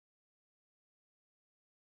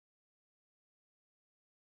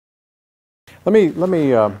Let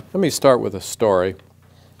me start with a story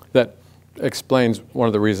that explains one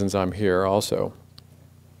of the reasons I'm here also.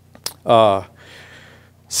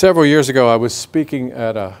 Several years ago, I was speaking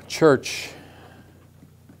at a church.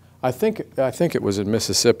 I think it was in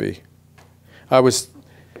Mississippi. I was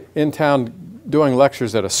in town doing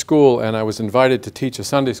lectures at a school, and I was invited to teach a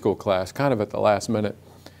Sunday school class, kind of at the last minute,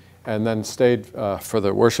 and then stayed for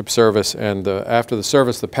the worship service. And after the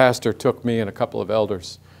service, the pastor took me and a couple of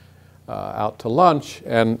elders out to lunch.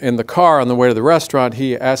 And in the car on the way to the restaurant,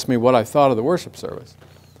 he asked me what I thought of the worship service.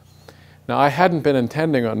 Now, I hadn't been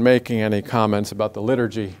intending on making any comments about the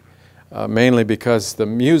liturgy, mainly because the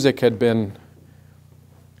music had been,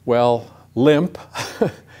 well, limp.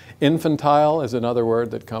 Infantile is another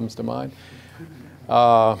word that comes to mind.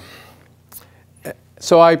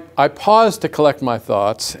 So I paused to collect my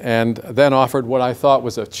thoughts and then offered what I thought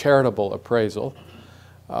was a charitable appraisal.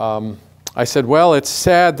 I said, well, it's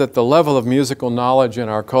sad that the level of musical knowledge in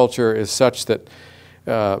our culture is such that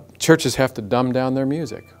churches have to dumb down their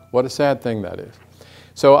music. What a sad thing that is.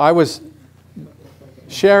 So I was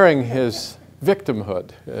sharing his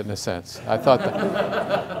victimhood, in a sense. I thought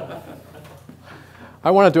that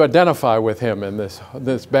I wanted to identify with him in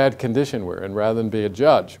this bad condition we're in rather than be a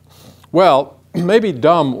judge. Well, maybe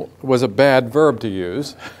dumb was a bad verb to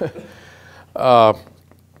use.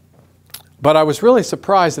 But I was really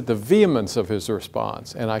surprised at the vehemence of his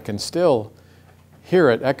response, and I can still hear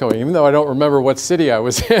it echoing. Even though I don't remember what city I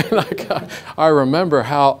was in, I remember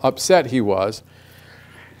how upset he was.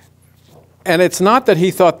 And it's not that he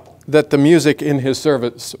thought that the music in his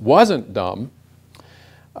service wasn't dumb.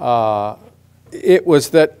 It was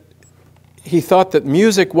that he thought that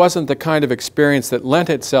music wasn't the kind of experience that lent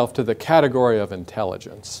itself to the category of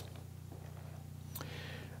intelligence,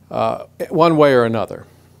 one way or another.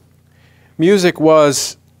 Music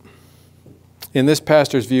was, in this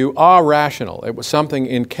pastor's view, irrational. It was something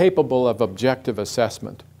incapable of objective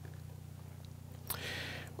assessment.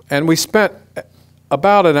 And we spent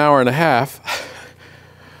about an hour and a half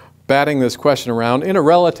batting this question around in a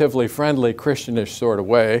relatively friendly, Christianish sort of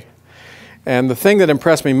way. And the thing that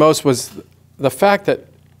impressed me most was the fact that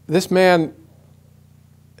this man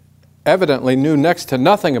evidently knew next to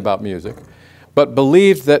nothing about music, but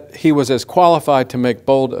believed that he was as qualified to make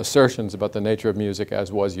bold assertions about the nature of music as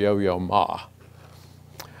was Yo-Yo Ma.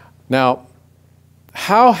 Now,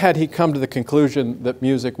 how had he come to the conclusion that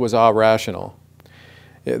music was irrational,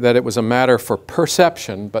 that it was a matter for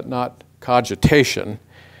perception but not cogitation?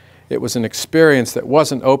 It was an experience that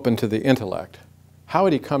wasn't open to the intellect. How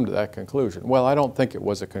had he come to that conclusion? Well, I don't think it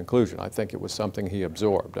was a conclusion. I think it was something he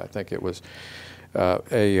absorbed. I think it was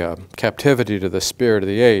a captivity to the spirit of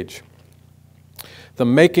the age. The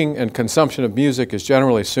making and consumption of music is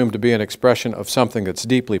generally assumed to be an expression of something that's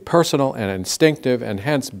deeply personal and instinctive and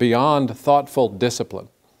hence beyond thoughtful discipline.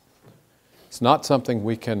 It's not something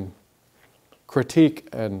we can critique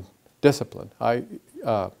and discipline. I,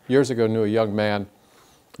 years ago, knew a young man,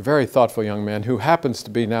 a very thoughtful young man, who happens to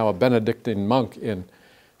be now a Benedictine monk in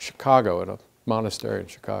Chicago, at a monastery in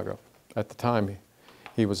Chicago. At the time,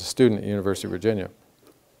 he was a student at the University of Virginia.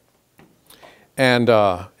 And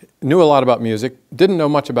knew a lot about music, didn't know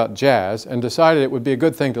much about jazz, and decided it would be a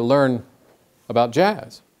good thing to learn about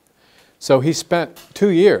jazz. So he spent 2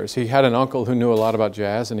 years. He had an uncle who knew a lot about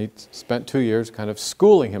jazz, and he spent 2 years kind of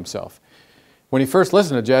schooling himself. When he first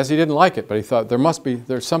listened to jazz, he didn't like it, but he thought,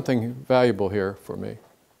 there's something valuable here for me.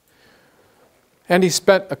 And he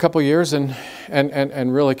spent a couple years and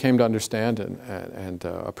really came to understand and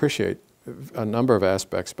appreciate a number of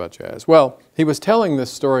aspects about jazz. Well, he was telling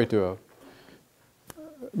this story to a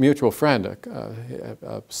mutual friend,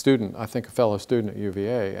 a student, I think a fellow student at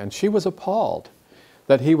UVA, and she was appalled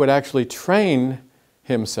that he would actually train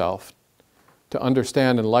himself to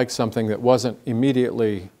understand and like something that wasn't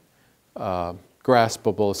immediately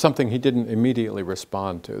graspable, something he didn't immediately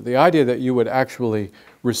respond to. The idea that you would actually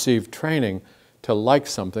receive training to like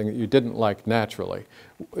something that you didn't like naturally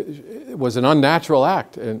was an unnatural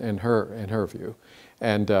act in her view.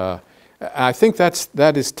 And I think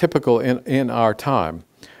that is typical in our time.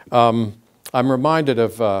 I'm reminded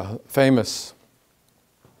of a famous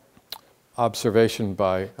observation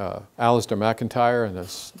by Alasdair MacIntyre in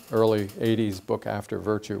his early 80s book After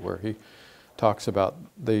Virtue, where he talks about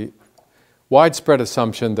the widespread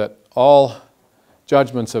assumption that all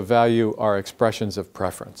judgments of value are expressions of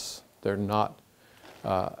preference. They're not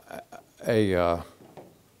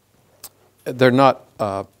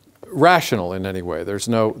rational in any way. There's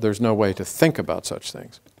no way to think about such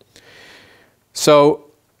things. So,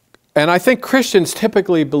 and I think Christians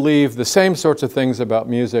typically believe the same sorts of things about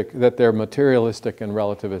music that their materialistic and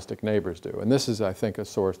relativistic neighbors do. And this is, I think,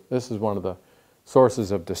 this is one of the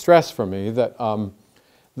sources of distress for me, that,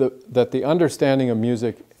 that the understanding of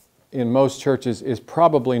music in most churches is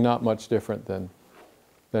probably not much different than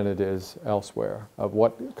it is elsewhere, of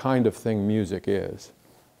what kind of thing music is.